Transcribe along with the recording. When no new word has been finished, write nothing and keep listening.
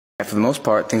For the most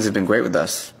part, things have been great with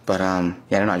us. But, yeah,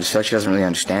 I don't know, I just feel like she doesn't really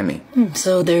understand me.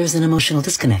 So there's an emotional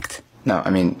disconnect. No, I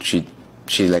mean, she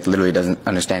like, literally doesn't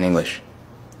understand English.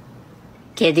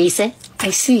 ¿Qué dice?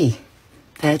 I see.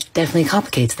 That definitely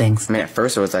complicates things. I mean, at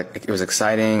first it was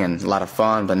exciting and a lot of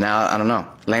fun, but now, I don't know.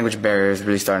 Language barrier is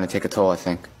really starting to take a toll, I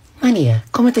think. María,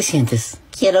 ¿cómo te sientes?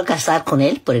 Quiero casar con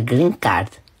él por el green card.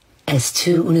 ¿Es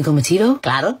tu único motivo?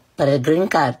 Claro, para el green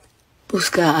card.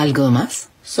 ¿Busca algo más?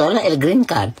 Solo el green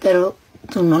card. Pero,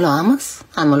 ¿tú no lo amas?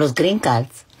 Amo los green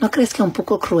cards. ¿No crees que es un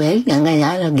poco cruel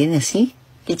engañar a alguien así?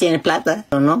 Y tiene plata,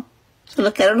 ¿o no?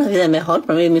 Solo quiero una vida mejor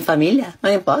para mí y mi familia. No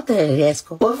importa el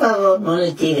riesgo. Por favor, no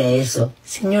le diga eso.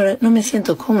 Señora, no me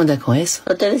siento cómoda con eso.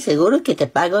 No te aseguro que te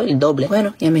pago el doble.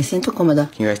 Bueno, ya me siento cómoda.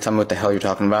 Can you guys tell me what the hell you're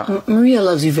talking about? Maria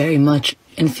loves you very much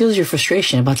and feels your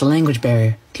frustration about the language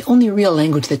barrier. The only real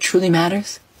language that truly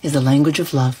matters is the language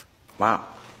of love. Wow.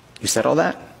 You said all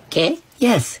that? ¿Qué?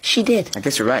 Yes, she did. I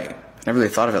guess you're right. I never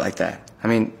really thought of it like that. I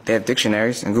mean, they have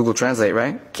dictionaries and Google Translate,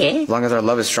 right? ¿Qué? As long as our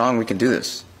love is strong, we can do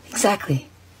this. Exactly.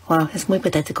 Wow, es muy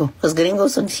patético. Los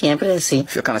gringos son siempre así. I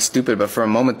feel kind of stupid, but for a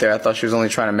moment there, I thought she was only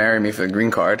trying to marry me for the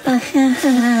green card.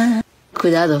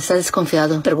 Cuidado, está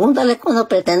desconfiado. Pregúntale cuando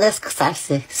pretendes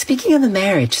casarse. Speaking of the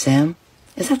marriage, Sam,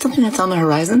 is that something that's on the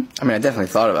horizon? I mean, I definitely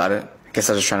thought about it. I guess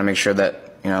I was just trying to make sure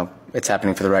that, you know, it's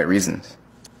happening for the right reasons.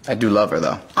 I do love her,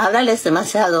 though. Háblales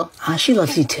demasiado. She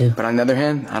loves you too. But on the other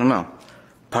hand, I don't know.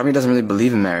 Part of me doesn't really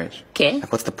believe in marriage. ¿Qué?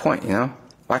 Like, what's the point, you know?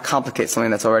 Why complicate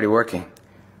something that's already working?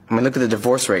 I mean, look at the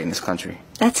divorce rate in this country.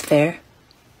 That's fair.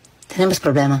 Tenemos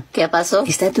problema. ¿Qué pasó?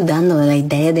 Está dudando de la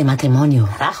idea de matrimonio.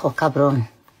 Rajo, cabrón.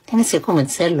 Tienes que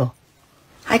convencerlo.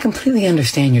 I completely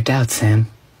understand your doubts, Sam.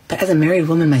 But as a married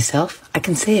woman myself, I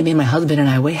can say it made my husband and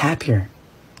I way happier.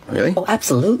 Really? Oh,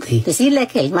 absolutely. Decirle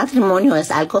que el matrimonio es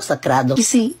algo sagrado. You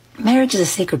see, marriage is a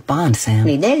sacred bond, Sam.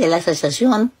 La idea de la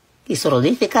asociación y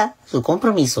solidifica su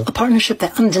compromiso. A partnership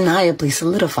that undeniably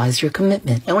solidifies your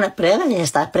commitment. Es una prueba de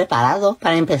estar preparado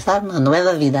para empezar una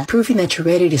nueva vida. Proving that you're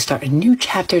ready to start a new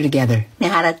chapter together. Me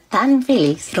hará tan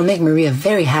feliz. It'll make Maria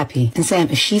very happy. And Sam,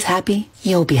 if she's happy,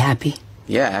 you'll be happy.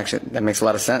 Yeah, actually, that makes a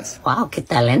lot of sense. Wow, qué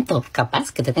talento.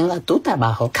 Capaz que te tenga tu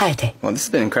trabajo. Cállate. Well, this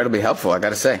has been incredibly helpful, I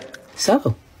gotta say.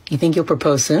 So, you think you'll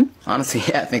propose soon? Honestly,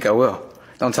 yeah, I think I will.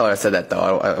 Don't tell her I said that,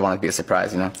 though. I want it to be a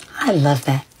surprise, you know? I love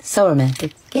that. So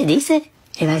romantic. ¿Qué dice?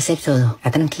 Él va a hacer todo.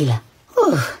 Tranquila.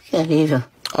 Qué alivio.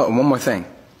 Oh, and one more thing.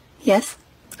 Yes?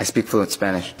 I speak fluent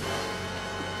Spanish.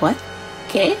 What?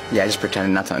 ¿Qué? Yeah, I just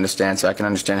pretended not to understand so I can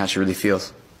understand how she really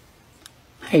feels.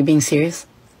 Are you being serious?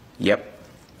 Yep.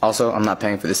 Also, I'm not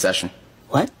paying for this session.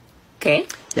 What? ¿Qué?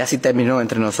 Ya así terminó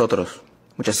entre nosotros.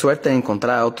 Mucha suerte en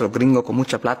encontrar a otro gringo con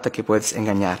mucha plata que puedes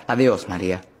engañar. Adiós,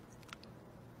 María.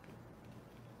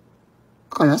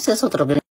 ¿Conoces otro gringo?